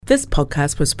This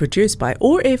podcast was produced by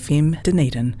OAR FM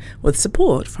Dunedin with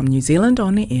support from New Zealand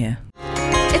On Air.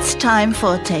 It's time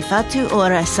for Te Whatu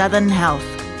Ora Southern Health.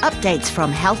 Updates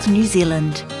from Health New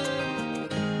Zealand.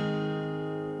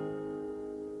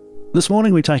 This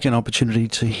morning we take an opportunity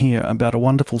to hear about a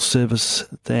wonderful service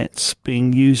that's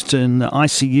being used in the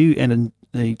ICU and in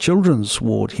the children's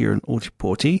ward here in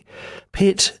Ōtepoti.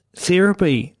 Pet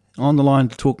therapy. On the line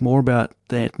to talk more about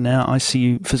that now,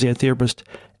 ICU physiotherapist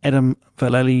Adam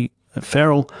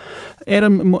Vallely-Farrell.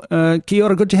 Adam, kia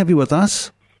ora, good to have you with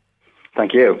us.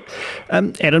 Thank you.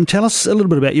 Adam, tell us a little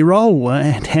bit about your role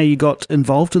and how you got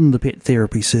involved in the pet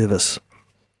therapy service.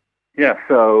 Yeah,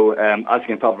 so as you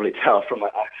can probably tell from my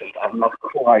accent, I'm not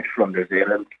quite from New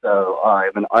Zealand, so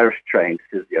I'm an Irish-trained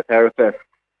physiotherapist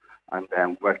and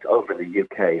then worked over in the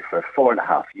UK for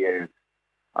 4.5 years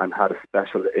and had a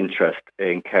special interest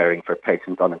in caring for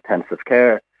patients on intensive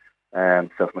care.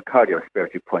 So from a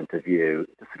cardiorespiratory point of view,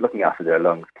 just looking after their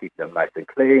lungs, keeping them nice and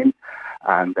clean,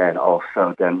 and then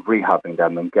also then rehabbing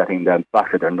them and getting them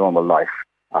back to their normal life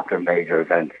after major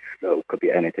events. So it could be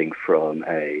anything from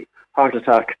a heart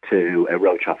attack to a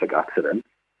road traffic accident.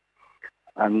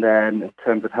 And then in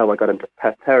terms of how I got into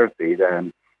pet therapy,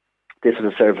 then this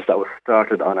was a service that was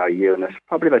started on our unit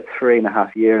probably about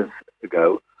 3.5 years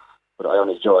ago, but I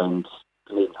only joined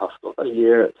the Dunedin Hospital about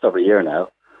it's over a year now.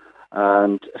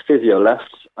 And a physio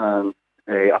left and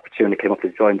an opportunity came up to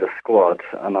join the squad,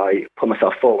 and I put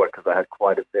myself forward because I had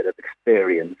quite a bit of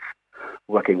experience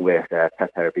working with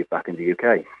pet therapy back in the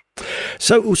UK.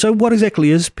 So what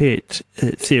exactly is pet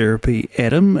therapy,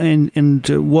 Adam, and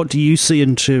what do you see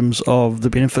in terms of the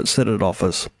benefits that it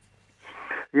offers?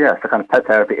 Yeah, so kind of pet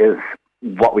therapy is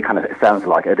what it sounds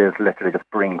like. It is literally just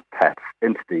bring pets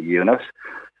into the unit.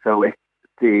 So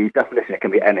the definition, it can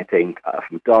be anything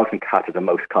from dogs and cats are the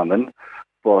most common.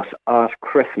 But at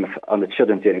Christmas on the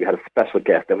children's unit, we had a special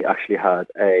guest, and we actually had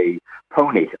a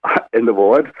pony in the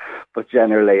ward. But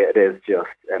generally, it is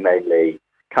just mainly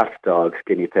cats, dogs,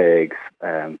 guinea pigs,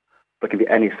 but it can be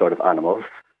any sort of animals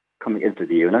coming into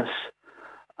the unit.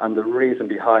 And the reason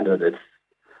behind it is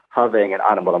having an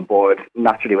animal on board.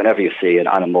 Naturally, whenever you see an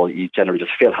animal, you generally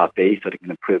just feel happy, so it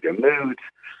can improve your mood,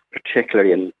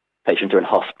 particularly in patients who are in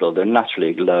hospital. They're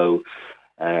naturally low.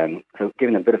 So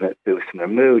giving them a bit of a boost in their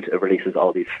mood, it releases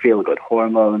all these feel-good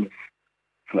hormones.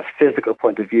 From a physical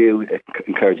point of view, it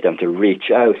encourages them to reach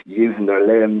out, using their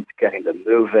limbs, getting them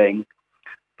moving.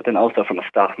 But then also from a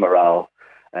staff morale,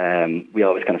 we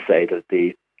always kind of say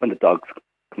that when the dogs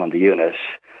come on the unit,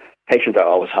 patients are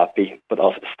always happy, but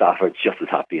also the staff are just as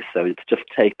happy. So it's just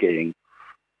taking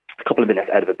a couple of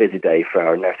minutes out of a busy day for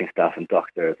our nursing staff and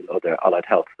doctors and other allied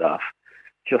health staff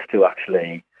just to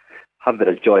actually have a bit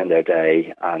of joy in their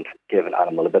day and give an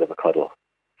animal a bit of a cuddle.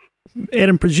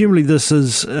 Adam, presumably this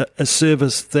is a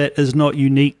service that is not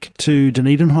unique to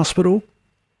Dunedin Hospital?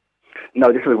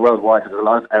 No, this is worldwide. There's a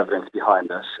lot of evidence behind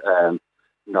this,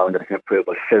 knowing that it can improve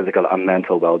both physical and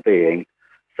mental well-being.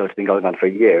 So it's been going on for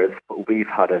years, but we've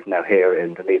had it now here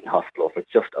in Dunedin Hospital for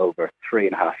just over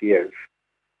 3.5 years.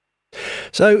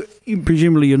 So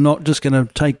presumably you're not just going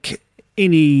to take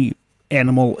any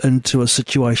animal into a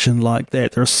situation like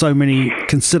that. There are so many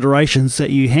considerations that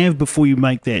you have before you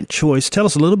make that choice. Tell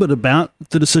us a little bit about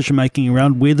the decision-making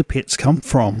around where the pets come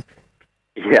from.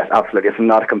 Yes, absolutely. It's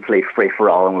not a complete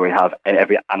free-for-all and we have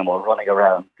every animal running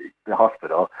around the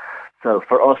hospital. So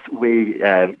for us, we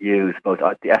use both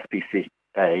the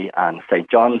SPCA and St.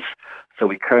 John's. So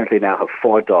we currently now have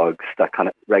 4 dogs that kind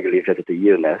of regularly visit the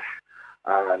unit,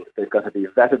 and they've got to be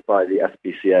vetted by the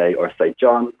SPCA or St.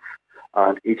 John's.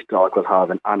 And each dog will have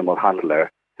an animal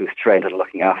handler who's trained in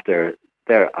looking after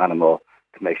their animal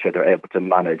to make sure they're able to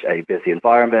manage a busy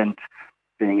environment,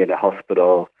 being in a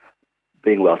hospital,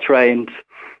 being well trained.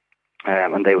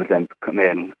 And they would then come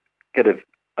in, get an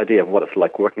idea of what it's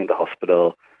like working in the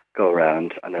hospital, go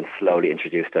around, and then slowly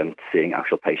introduce them to seeing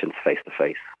actual patients face to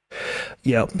face.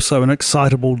 Yeah, so an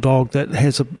excitable dog that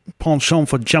has a penchant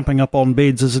for jumping up on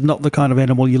beds is not the kind of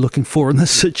animal you're looking for in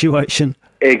this situation.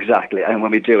 Exactly, and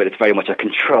when we do it, it's very much a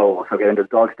control. So again, the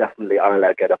dogs definitely are allowed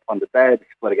to get up on the beds,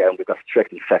 but again, we've got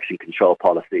strict infection control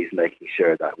policies, making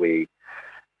sure that we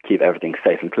keep everything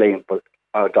safe and clean. But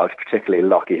our dog's, particularly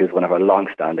Lockie, who's one of our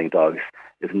long-standing dogs,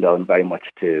 is known very much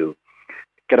to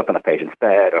get up on a patient's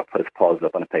bed or put his paws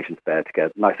up on a patient's bed to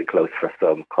get nice and close for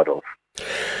some cuddles.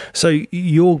 So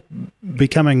you're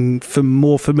becoming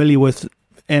more familiar with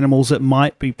animals that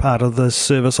might be part of this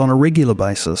service on a regular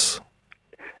basis.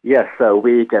 Yes, so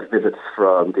we get visits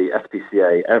from the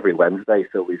SPCA every Wednesday.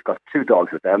 So we've got 2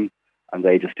 dogs with them, and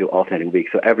they just do alternating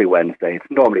weeks. So every Wednesday, it's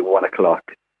normally 1 o'clock,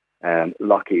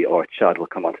 Lockie or Chad will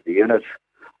come onto the unit,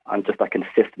 And just that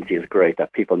consistency is great,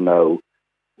 that people know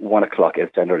 1 o'clock is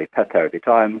generally pet therapy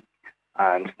time.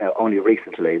 And now only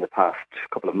recently, in the past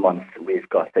couple of months, we've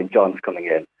got St. John's coming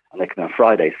in, and they come on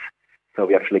Fridays. So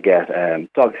we actually get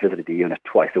dogs visiting the unit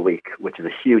twice a week, which is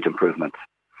a huge improvement.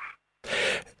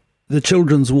 The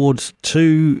children's wards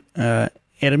too,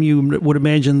 Adam, you would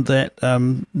imagine that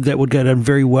that would go down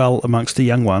very well amongst the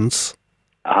young ones.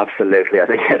 Absolutely. I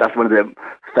think that's one of the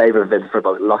favourite visits for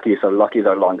both Lucky. So Lucky's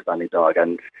our long-standing dog,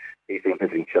 and he's been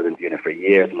visiting children's unit for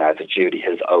years now. So Judy,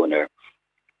 his owner,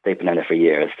 they've been in it for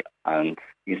years, and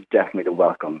he's definitely the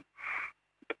welcome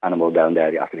animal down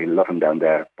there. They absolutely love him down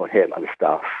there, both him and the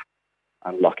staff.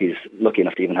 And Lucky's lucky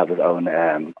enough to even have his own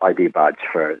ID badge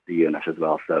for the unit as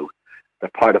well. So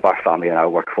they're part of our family and our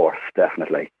workforce,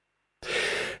 definitely.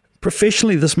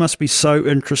 Professionally, this must be so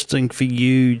interesting for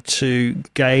you to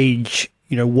gauge,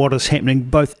 what is happening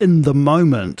both in the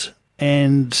moment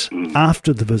and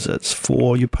after the visits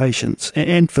for your patients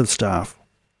and for the staff.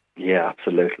 Yeah,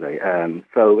 absolutely.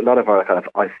 So a lot of our kind of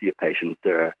ICU patients,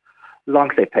 they're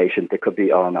long-stay patients. They could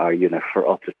be on our unit for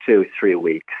up to 2-3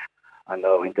 weeks. And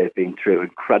knowing they've been through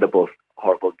incredible,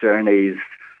 horrible journeys,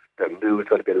 their mood's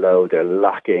going to be low, they're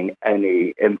lacking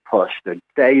any input, their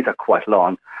days are quite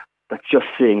long, but just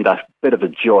seeing that bit of a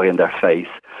joy in their face,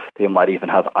 they might even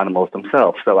have animals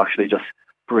themselves. So actually just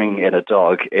bringing in a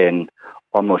dog in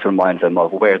almost reminds them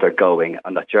of where they're going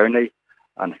on that journey,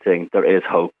 and seeing there is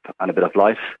hope and a bit of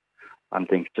life. And I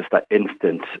think just that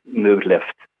instant mood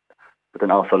lift, but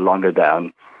then also longer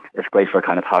down, it's great for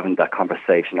kind of having that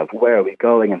conversation of where are we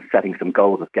going and setting some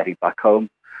goals of getting back home.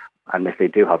 And if they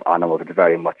do have animals, it's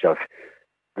very much of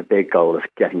the big goal is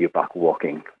getting you back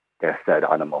walking their said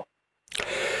animal.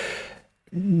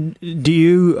 Do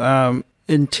you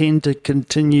intend to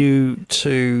continue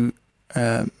to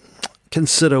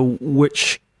consider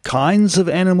which kinds of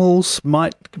animals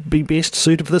might be best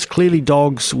suited for this? Clearly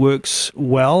dogs works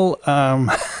well.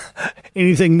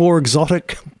 Anything more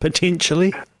exotic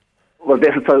potentially? Well,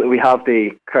 this is so we have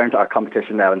our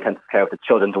competition now, intensive care with the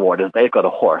children's ward, is they've got a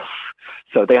horse.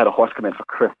 So they had a horse come in for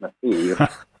Christmas Eve.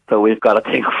 So we've got to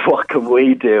think, what can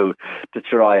we do to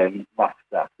try and match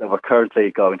that? So we're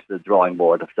currently going to the drawing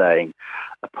board of saying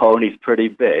a pony's pretty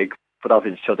big, but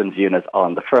obviously the children's unit's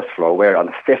on the first floor. We're on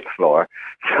the 5th floor.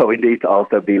 So we need to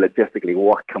also be logistically,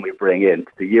 what can we bring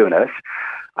into the unit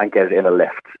and get it in a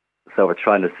lift? So we're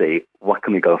trying to see what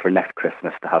can we go for next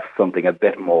Christmas to have something a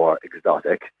bit more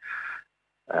exotic.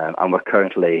 And we're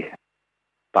currently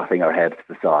batting our heads to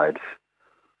decide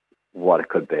what it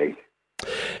could be.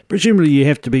 Presumably you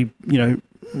have to be,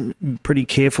 pretty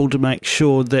careful to make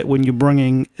sure that when you're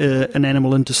bringing an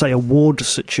animal into, say, a ward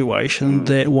situation,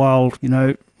 that while,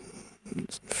 3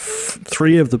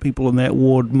 of the people in that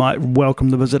ward might welcome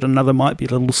the visit, another might be a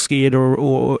little scared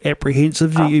or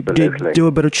apprehensive. Do you do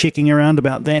a bit of checking around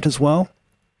about that as well?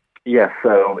 Yes,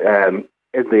 so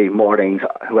in the mornings,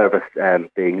 whoever's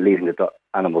leading the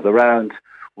animals around,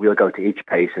 we'll go to each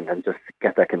patient and just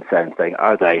get their consent, saying,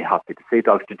 are they happy to see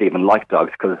dogs? Do they even like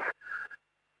dogs? Because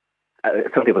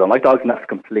some people don't like dogs, and that's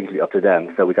completely up to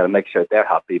them. So we got to make sure they're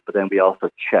happy. But then we also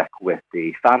check with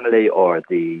the family or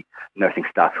the nursing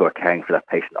staff who are caring for that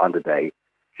patient on the day,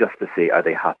 just to see are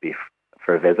they happy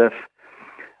for a visit.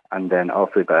 And then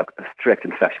also we've got a strict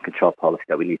infection control policy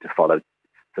that we need to follow.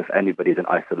 So if anybody's in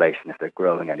isolation, if they're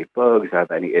growing any bugs or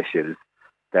have any issues,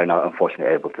 they're not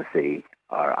unfortunately able to see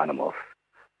our animals.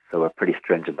 So we're pretty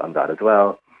stringent on that as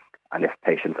well. And if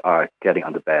patients are getting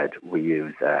on the bed, we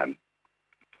use gowns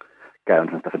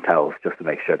and stuff and towels just to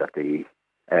make sure that the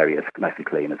area is nice and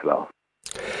clean as well.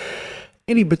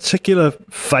 Any particular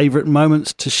favourite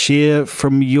moments to share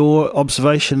from your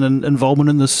observation and involvement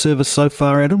in this service so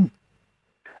far, Adam?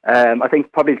 I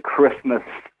think probably Christmas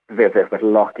visit with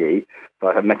Lockie. So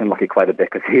I've mentioned Lockie quite a bit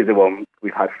because he's the one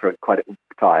we've had for quite a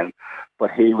time.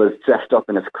 But he was dressed up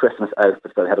in his Christmas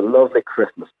outfit, so he had a lovely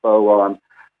Christmas bow on,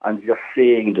 and just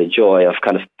seeing the joy of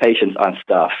kind of patients and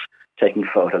staff taking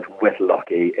photos with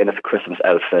Lockie in his Christmas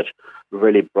outfit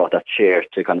really brought that cheer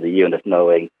to kind of the unit,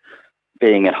 knowing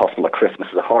being in hospital at Christmas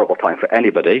is a horrible time for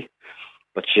anybody,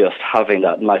 but just having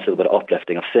that nice little bit of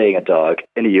uplifting of seeing a dog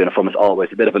in a uniform is always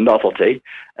a bit of a novelty,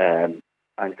 and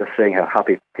just seeing how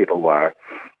happy people were.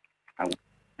 And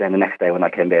then the next day when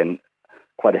I came in,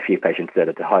 quite a few patients said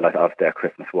that the highlight of their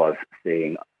Christmas was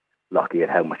seeing Lockie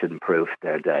and how much it improved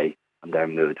their day and their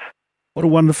mood. What a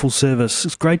wonderful service.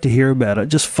 It's great to hear about it.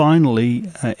 Just finally,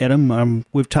 Adam,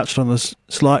 we've touched on this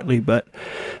slightly, but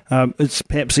it's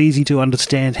perhaps easy to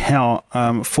understand how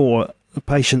for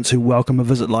patients who welcome a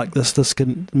visit like this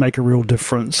can make a real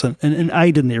difference and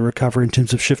aid in their recovery in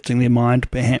terms of shifting their mind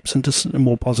perhaps into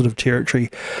more positive territory.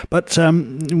 But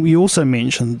we also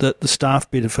mentioned that the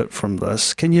staff benefit from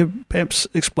this. Can you perhaps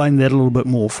explain that a little bit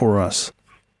more for us?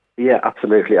 Yeah,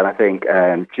 absolutely. And I think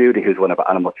Judy, who's one of our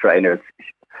animal trainers,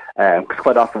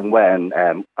 quite often when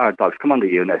our dogs come on the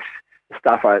unit, the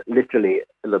staff are literally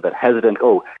a little bit hesitant.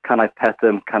 Oh, can I pet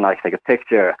them? Can I take a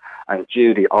picture? And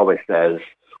Judy always says,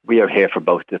 we are here for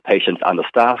both the patients and the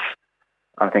staff.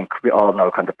 I think we all know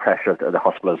kind of the pressure that the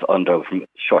hospital is under from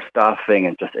short staffing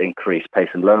and just increased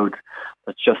patient loads.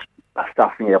 But just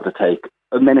staff being able to take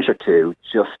a minute or two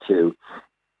just to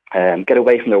get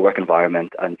away from their work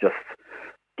environment and just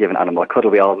give an animal a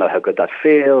cuddle. We all know how good that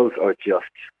feels, or just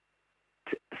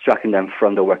distracting them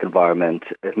from the work environment.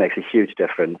 It makes a huge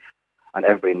difference. And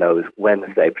everybody knows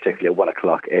Wednesday, particularly at 1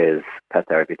 o'clock, is pet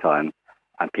therapy time.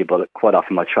 And people quite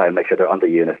often might try and make sure they're on the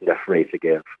unit and they're free to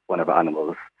give one of our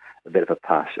animals a bit of a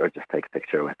pat or just take a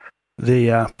picture with.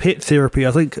 The pet therapy,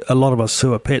 I think a lot of us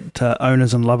who are pet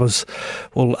owners and lovers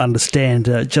will understand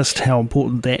just how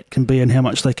important that can be and how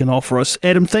much they can offer us.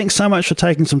 Adam, thanks so much for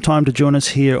taking some time to join us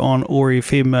here on OAR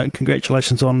FM.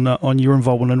 Congratulations on your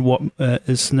involvement in what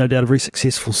is no doubt a very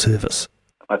successful service.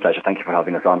 My pleasure. Thank you for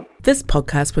having us on. This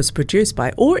podcast was produced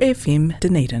by OAR FM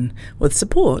Dunedin with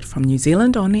support from New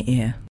Zealand On the Air.